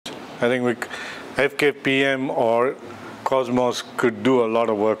I think FKPM or Cosmos could do a lot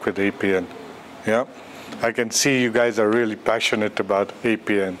of work with APN. Yeah, I can see you guys are really passionate about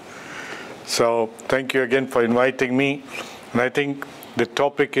APN. So thank you again for inviting me. And I think the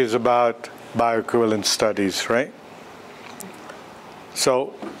topic is about bioequivalent studies, right?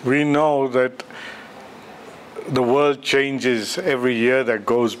 So we know that the world changes every year that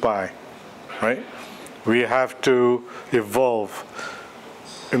goes by, right? We have to evolve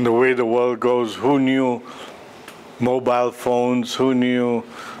in the way the world goes. Who knew mobile phones? Who knew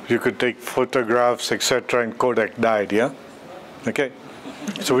you could take photographs, etc., and Kodak died, yeah? Okay.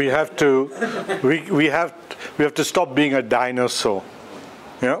 So we have to we have to stop being a dinosaur,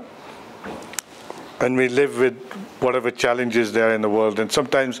 yeah? And we live with whatever challenges there are in the world, and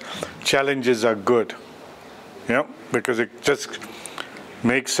sometimes challenges are good, yeah, because it just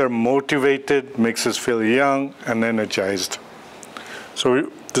makes us motivated, makes us feel young and energized.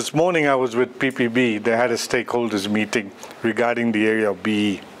 So this morning I was with PPB. They had a stakeholders meeting regarding the area of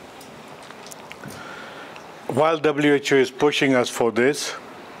BE. While WHO is pushing us for this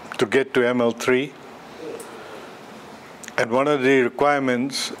to get to ML3, and one of the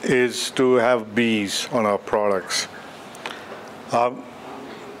requirements is to have Bs on our products.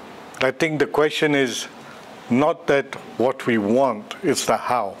 I think the question is not that what we want, it's the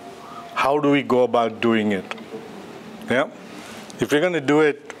how. How do we go about doing it? Yeah? If you're going to do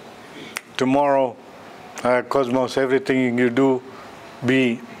it tomorrow, Cosmos, everything you do,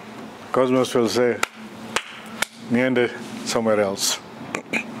 B, Cosmos will say, Neander, somewhere else.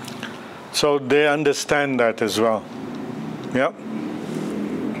 So they understand that as well. Yeah?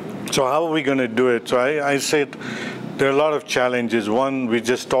 So how are we going to do it? So I said there are a lot of challenges. One, we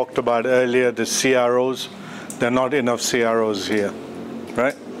just talked about earlier, the CROs. There are not enough CROs here,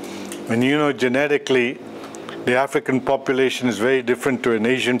 right? And you know, genetically, the African population is very different to an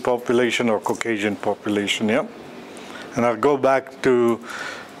Asian population or Caucasian population, yeah? And I'll go back to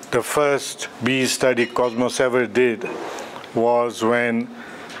the first bee study Cosmos ever did was when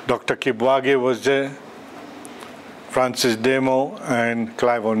Dr. Kibwage was there, Francis Demo, and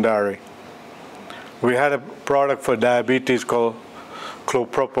Clive Ondari. We had a product for diabetes called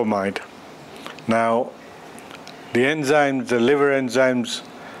clopropamide. Now, the enzymes, the liver enzymes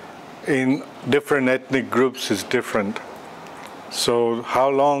in different ethnic groups is different. So how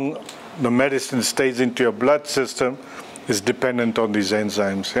long the medicine stays into your blood system is dependent on these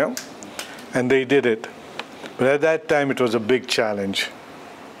enzymes, yeah? And they did it. But at that time, it was a big challenge,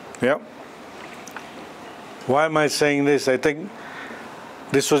 yeah? Why am I saying this? I think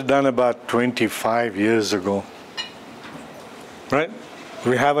this was done about 25 years ago, right?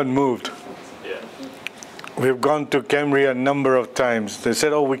 We haven't moved. Yeah. We've gone to Cambria a number of times. They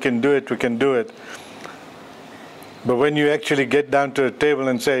said, oh, we can do it, we can do it. But when you actually get down to a table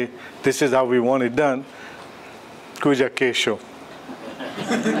and say, this is how we want it done, kuja kesho.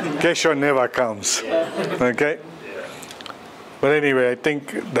 Kesho never comes, okay? But anyway, I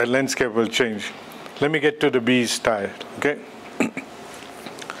think the landscape will change. Let me get to the bees side, okay?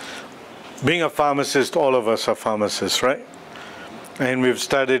 Being a pharmacist, all of us are pharmacists, right? And we've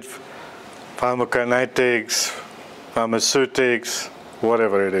studied pharmacokinetics, pharmaceutics,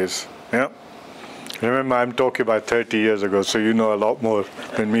 whatever it is, yeah? Remember, I'm talking about 30 years ago, so you know a lot more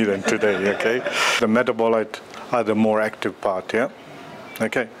than me than today, okay? The metabolites are the more active part, yeah?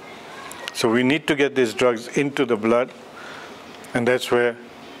 Okay. So we need to get these drugs into the blood, and that's where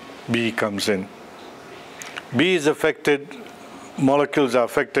B comes in. B is affected, molecules are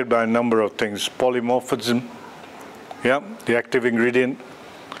affected by a number of things. Polymorphism, yeah, the active ingredient,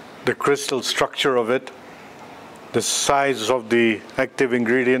 the crystal structure of it, the size of the active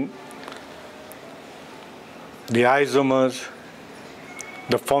ingredient, the isomers,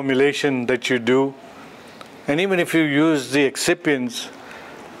 the formulation that you do, and even if you use the excipients,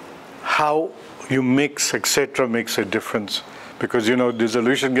 how you mix, etc., makes a difference. Because, you know,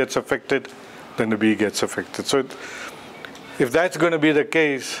 dissolution gets affected, then the B gets affected. So if that's going to be the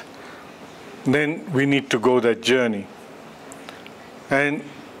case, then we need to go that journey. And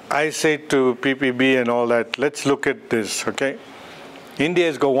I say to PPB and all that, let's look at this, okay? India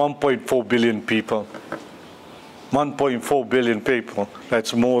has got 1.4 billion people. 1.4 billion people,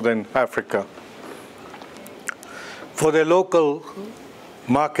 that's more than Africa. For the local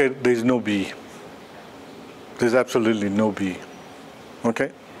market, there's no B. There's absolutely no B,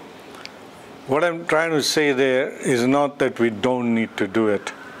 okay? What I'm trying to say there is not that we don't need to do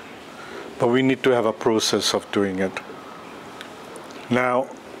it, but we need to have a process of doing it. Now,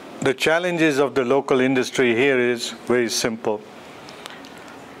 the challenges of the local industry here is very simple.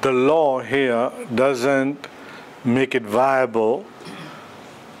 The law here doesn't make it viable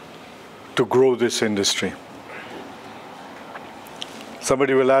to grow this industry.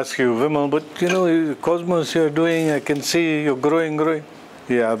 Somebody will ask you, Vimal, but you know, Cosmos you're doing, I can see you're growing.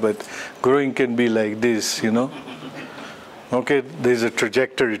 Yeah, but growing can be like this, you know. Okay, there's a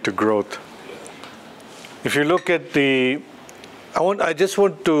trajectory to growth. If you look at the, I just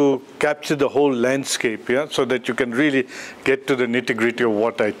want to capture the whole landscape, yeah, so that you can really get to the nitty-gritty of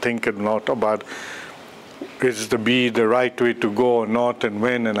what I think and not about. Is the B the right way to go or not, and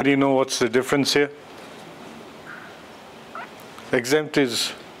when, and do you know what's the difference here? Exempt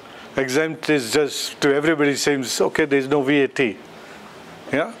is just to everybody seems, okay, there's no VAT.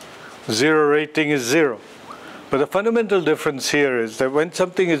 Yeah? Zero rating is zero. But the fundamental difference here is that when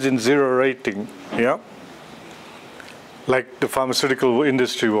something is in zero rating, yeah, like the pharmaceutical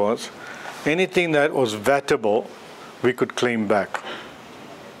industry was, anything that was VATable, we could claim back.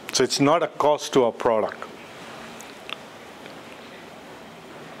 So it's not a cost to our product.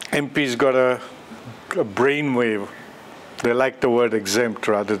 MP's got a brainwave. They like the word exempt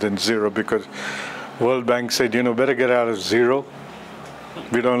rather than zero because World Bank said, you know, better get out of zero.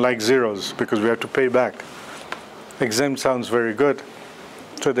 We don't like zeros because we have to pay back. Exempt sounds very good.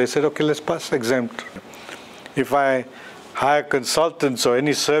 So they said, okay, let's pass exempt. If I hire consultants or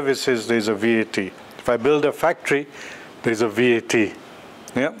any services, there's a VAT. If I build a factory, there's a VAT.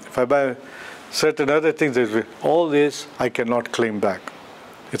 Yeah? If I buy certain other things, all this I cannot claim back.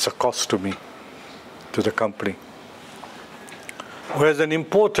 It's a cost to me, to the company. Whereas an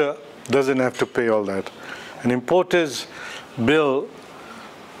importer doesn't have to pay all that. An importer's bill,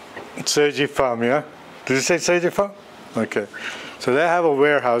 Sergi Farm, yeah? Did you say Sergi Farm? Okay. So they have a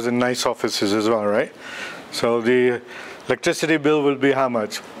warehouse and nice offices as well, right? So the electricity bill will be how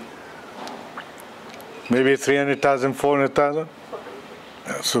much? Maybe 300,000, 400,000?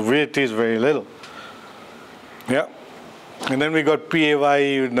 So VAT is very little. Yeah. And then we got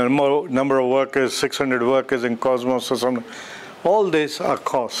PAYE, number of workers, 600 workers in Cosmos or something. All these are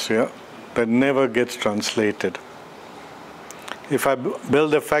costs, yeah, that never gets translated. If I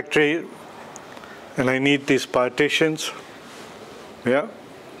build a factory and I need these partitions, yeah,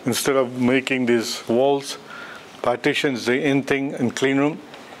 instead of making these walls, partitions, the in-thing and clean room,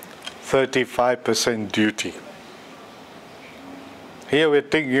 35% duty. Here we're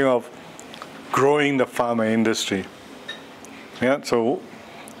thinking of growing the pharma industry. Yeah, so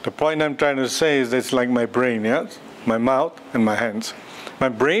the point I'm trying to say is that it's like my brain, yeah? My mouth and my hands. My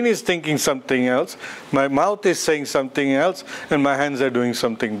brain is thinking something else, my mouth is saying something else, and my hands are doing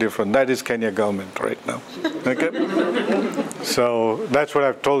something different. That is Kenya government right now. Okay? So that's what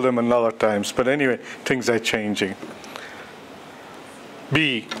I've told them a lot of times. But anyway, things are changing.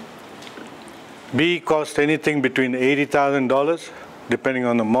 B cost anything between $80,000, depending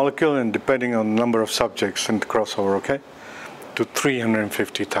on the molecule and depending on the number of subjects and crossover, okay? To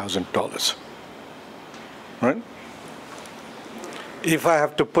 $350,000, right? If I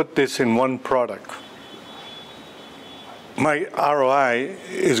have to put this in one product, my ROI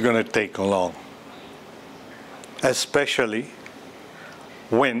is going to take long, especially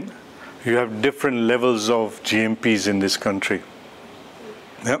when you have different levels of GMPs in this country.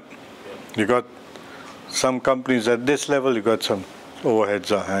 Yep. You got some companies at this level, you got some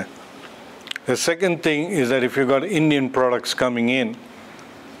overheads are high. The second thing is that if you've got Indian products coming in,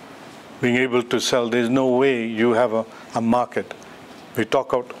 being able to sell, there's no way you have a market. We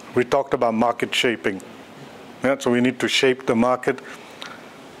talked about market shaping. Yeah, so we need to shape the market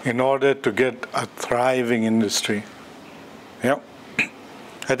in order to get a thriving industry. Yeah.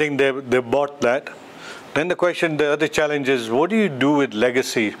 I think they bought that. Then the other challenge is, what do you do with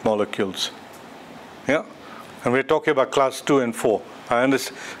legacy molecules? Yeah. And we're talking about class 2 and 4. I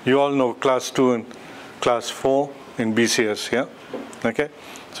understand, you all know class 2 and class 4 in BCS, yeah? Okay?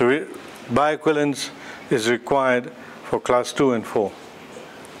 So bioequivalence is required for class 2 and 4.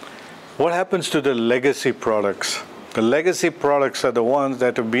 What happens to the legacy products? The legacy products are the ones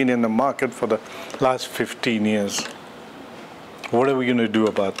that have been in the market for the last 15 years. What are we going to do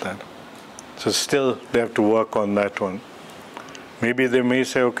about that? So still they have to work on that one. Maybe they may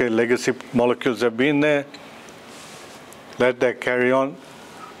say, okay, legacy molecules have been there. Let that carry on.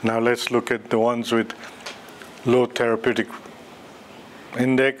 Now let's look at the ones with low therapeutic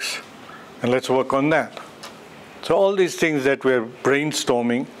index, and let's work on that. So all these things that we're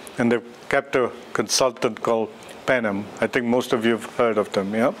brainstorming, and they've kept a consultant called Panam. I think most of you have heard of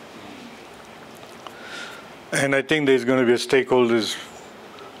them, yeah? And I think there's going to be a stakeholders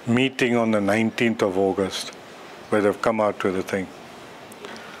meeting on the 19th of August, where they've come out with a thing.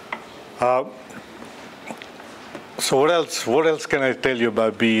 So what else can I tell you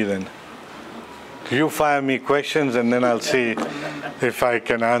about B then? You fire me questions and then I'll see if I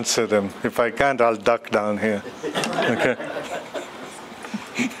can answer them. If I can't, I'll duck down here. Okay.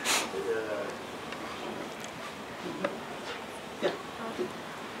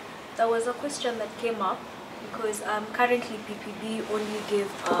 There was a question that came up because currently PPB only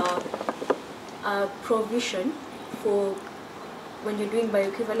give a provision for when you're doing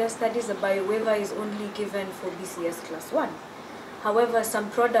bioequivalence studies, a biowaiver is only given for BCS class 1. However, some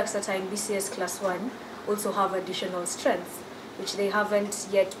products that are in BCS class 1 also have additional strengths, which they haven't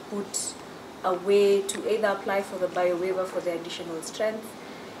yet put a way to either apply for the biowaiver for the additional strength.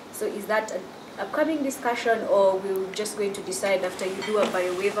 So is that an upcoming discussion, or we're just going to decide after you do a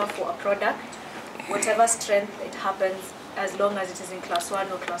biowaiver for a product, whatever strength it happens, as long as it is in class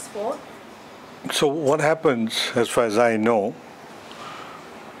 1 or class 4? So what happens, as far as I know,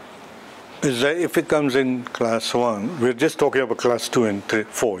 is that if it comes in class 1, we're just talking about class 2 and 3,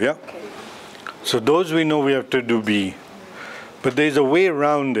 4, yeah? Okay. So those we know we have to do B. But there's a way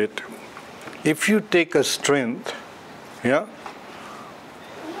around it. If you take a strength, yeah,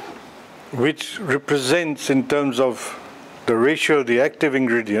 which represents in terms of the ratio of the active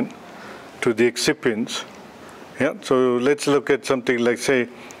ingredient to the excipients, yeah, so let's look at something like, say,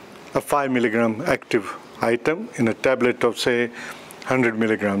 a 5 milligram active item in a tablet of, say, 100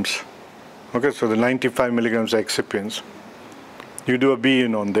 milligrams. Okay, so the 95 milligrams are excipients. You do a B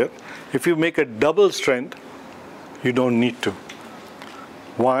in on that. If you make a double strength, you don't need to.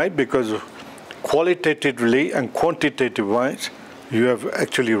 Why? Because qualitatively and quantitative-wise, you have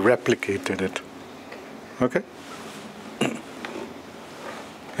actually replicated it. Okay?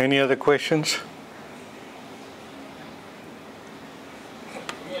 Any other questions?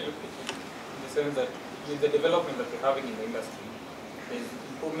 In the sense that with the development that we're having in the industry, there's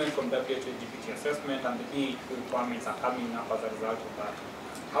improvement from WHO GBT assessment, and the key requirements are coming up as a result of that.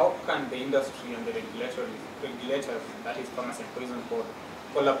 How can the industry and the regulators, that is Pharmacy and Poison Board,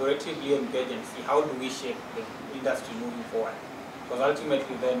 collaboratively engage and see how do we shape the industry moving forward? Because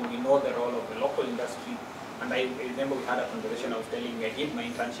ultimately then we know the role of the local industry, and I remember we had a conversation. I was telling you I did my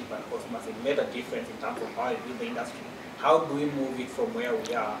internship at Cosmos. It made a difference in terms of how I did the industry. How do we move it from where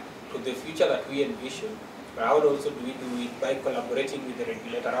we are to the future that we envision? But how also do we do it by collaborating with the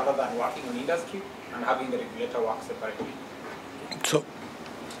regulator rather than working on industry and having the regulator work separately? So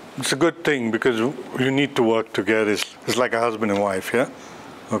it's a good thing because you need to work together. It's like a husband and wife, yeah?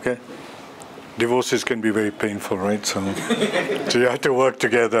 Okay? Divorces can be very painful, right? So you have to work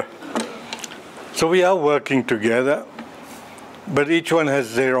together. So we are working together, but each one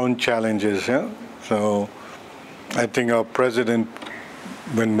has their own challenges, yeah? So I think our president,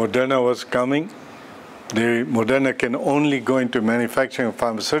 when Moderna was coming, Moderna can only go into manufacturing of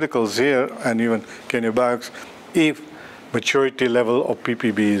pharmaceuticals here and even Kenya Biox if maturity level of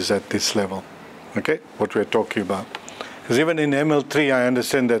PPB is at this level, okay, what we're talking about. Because even in ML3, I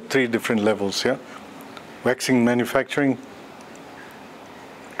understand there are 3 different levels, yeah? Vaccine manufacturing,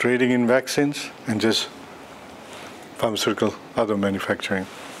 trading in vaccines, and just pharmaceutical other manufacturing.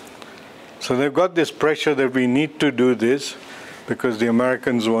 So they've got this pressure that we need to do this because the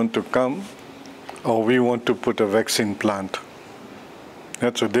Americans want to come, or we want to put a vaccine plant.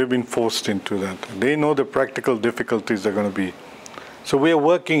 Yeah, so they've been forced into that. They know the practical difficulties are going to be. So we are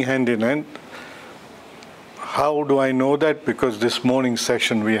working hand in hand. How do I know that? Because this morning's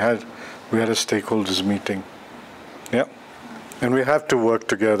session we had a stakeholders meeting. Yeah, and we have to work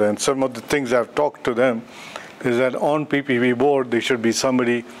together. And some of the things I've talked to them is that on PPB board there should be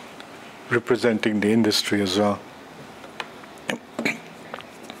somebody representing the industry as well.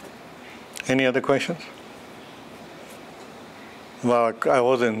 Any other questions? Well, I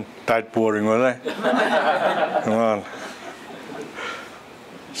wasn't that boring, was I? Come on.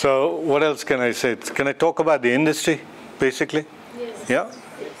 So what else can I say? Can I talk about the industry, basically? Yes. Yeah?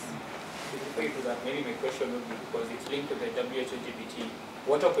 Yes. Before to that, maybe my question would be, because it's linked to the WHO GBT,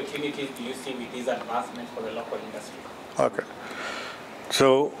 what opportunities do you see with these advancements for the local industry? Okay.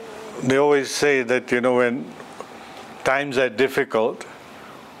 So they always say that, you know, when times are difficult,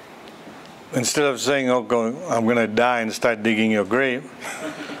 instead of saying, oh, I'm going to die and start digging your grave,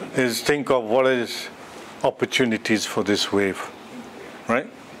 is think of what is opportunities for this wave, right?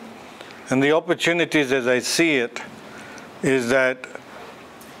 And the opportunities, as I see it, is that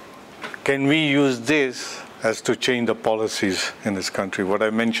can we use this as to change the policies in this country, what I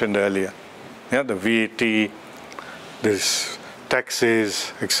mentioned earlier, yeah, the VAT, this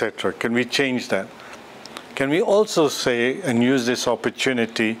taxes, etc. Can we change that? Can we also say and use this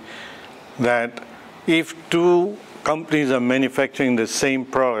opportunity that if 2 companies are manufacturing the same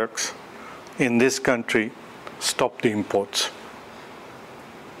products in this country, stop the imports?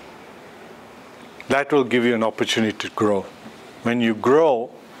 That will give you an opportunity to grow. When you grow,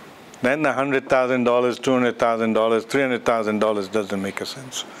 then the $100,000, $200,000, $300,000 doesn't make a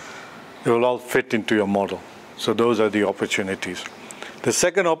sense. It will all fit into your model. So those are the opportunities.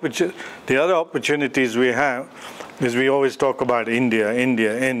 The other opportunities we have is we always talk about India,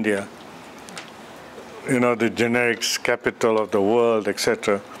 India, India. You know, the generics capital of the world,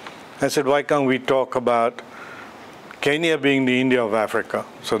 etc. I said, why can't we talk about Kenya being the India of Africa?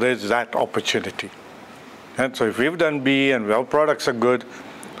 So there's that opportunity. And so if we've done B and our products are good,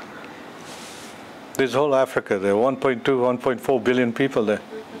 there's whole Africa. There are 1.2, 1.4 billion people there,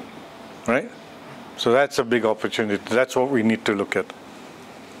 right? So that's a big opportunity. That's what we need to look at.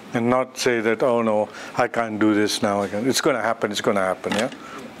 And not say that, oh no, I can't do this now. It's going to happen, yeah?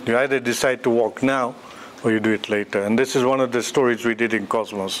 You either decide to walk now or you do it later. And this is one of the stories we did in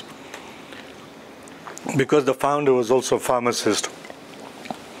Cosmos. Because the founder was also a pharmacist,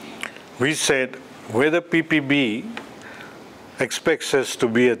 we said, whether PPB expects us to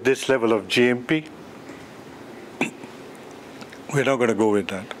be at this level of GMP, we're not going to go with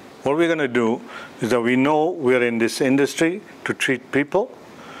that. What we're going to do is that we know we're in this industry to treat people,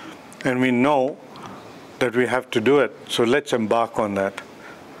 and we know that we have to do it, so let's embark on that.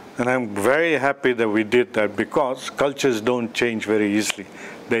 And I'm very happy that we did that, because cultures don't change very easily.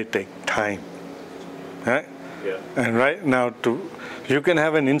 They take time. Right? Yeah. And right now, you can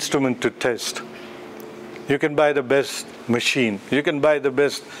have an instrument to test. You can buy the best machine. You can buy the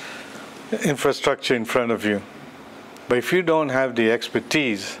best infrastructure in front of you. But if you don't have the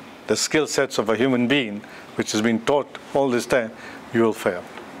expertise, the skill sets of a human being, which has been taught all this time, you will fail.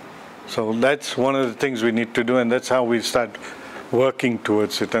 So that's one of the things we need to do, and that's how we start working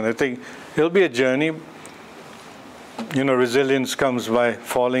towards it. And I think it'll be a journey. You know, resilience comes by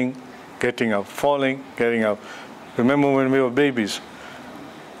falling, getting up, falling, getting up. Remember when we were babies?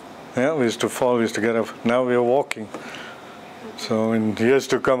 Yeah, we used to fall, we used to get up. Now we are walking. So in years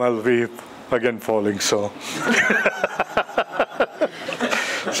to come, I'll be again falling. So,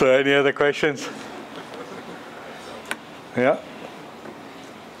 so any other questions? Yeah.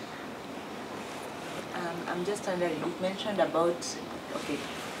 I'm just wondering. You mentioned about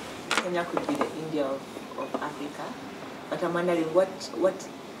Kenya could be the India of Africa, but I'm wondering what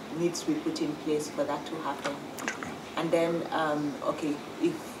needs to be put in place for that to happen. And then,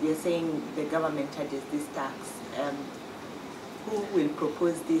 if we're saying the government charges this tax, who will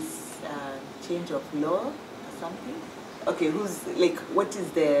propose this change of law or something? Okay, what is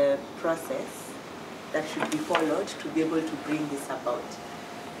the process that should be followed to be able to bring this about?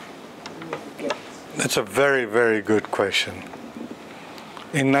 That's a very, very good question.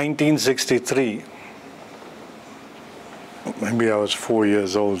 In 1963, maybe I was 4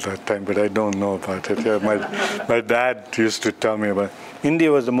 years old that time, but I don't know about it. Yeah, my dad used to tell me about it.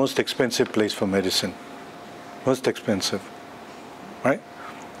 India was the most expensive place for medicine. Most expensive, right?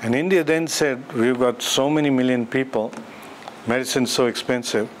 And India then said, we've got so many million people, medicine's so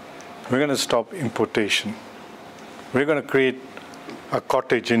expensive, we're going to stop importation. We're going to create a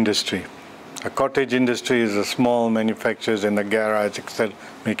cottage industry. A cottage industry is a small manufacturers in the garage, etc.,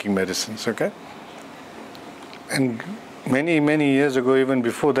 making medicines, okay? And many, many years ago, even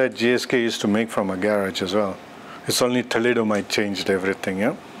before that, GSK used to make from a garage as well. It's only thalidomide changed everything,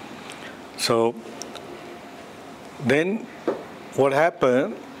 yeah? So then what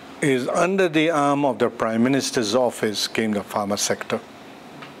happened is under the arm of the Prime Minister's office came the pharma sector.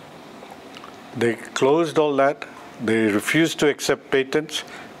 They closed all that. They refused to accept patents,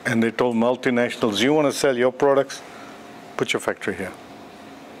 and they told multinationals, you want to sell your products? Put your factory here.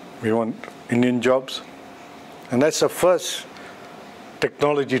 We want Indian jobs. And that's the first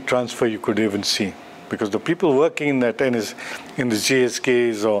technology transfer you could even see, because the people working in that in the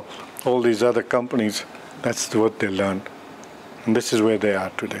GSKs or all these other companies, that's what they learned. And this is where they are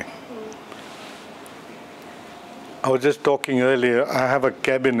today. I was just talking earlier, I have a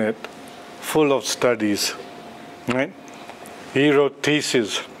cabinet full of studies, right? He wrote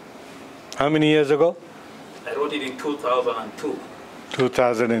thesis. How many years ago? I wrote it in 2002.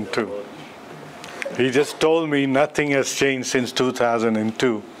 2002. He just told me nothing has changed since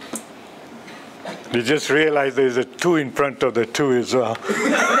 2002. You just realize there's a 2 in front of the 2 as well.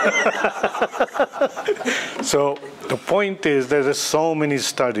 So the point is, there's so many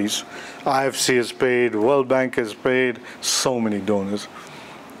studies. IFC has paid, World Bank has paid, so many donors.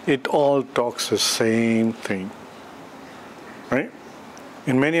 It all talks the same thing, right?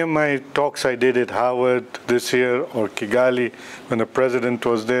 In many of my talks I did at Harvard this year or Kigali when the president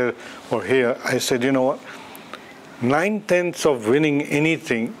was there, or here, I said, you know what? 9/10 of winning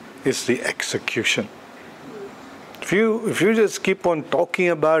anything is the execution. If you just keep on talking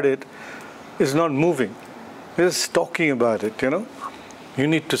about it, it's not moving. Just talking about it, You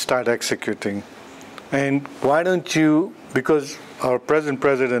need to start executing. And why don't you, because our present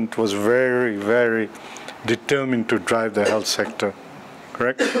president was very, very determined to drive the health sector,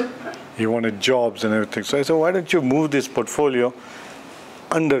 correct? He wanted jobs and everything. So I said, why don't you move this portfolio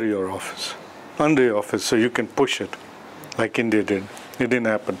under your office so you can push it like India did. It didn't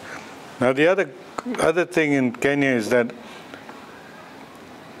happen. Now the other thing in Kenya is that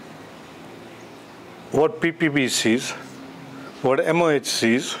what PPB sees, what MOH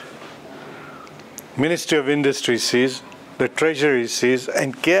sees, Ministry of Industry sees, the Treasury sees,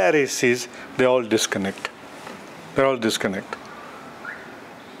 and KRA sees, they all disconnect. They all disconnect.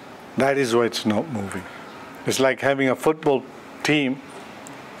 That is why it's not moving. It's like having a football team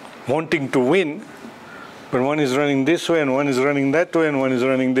wanting to win, but one is running this way, and one is running that way, and one is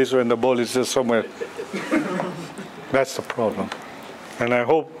running this way, and the ball is just somewhere. That's the problem. And I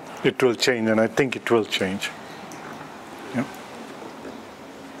hope it will change, and I think it will change. Yeah.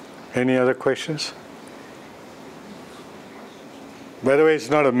 Any other questions? By the way, it's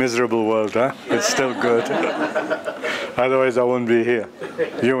not a miserable world, huh? It's still good. Otherwise, I wouldn't be here.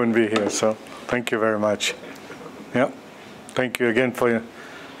 You wouldn't be here, so thank you very much. Yeah. Thank you again for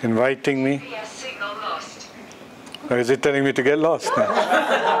inviting me. Signal lost. Or is it telling me to get lost now?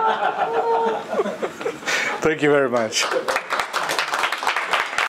 Thank you very much.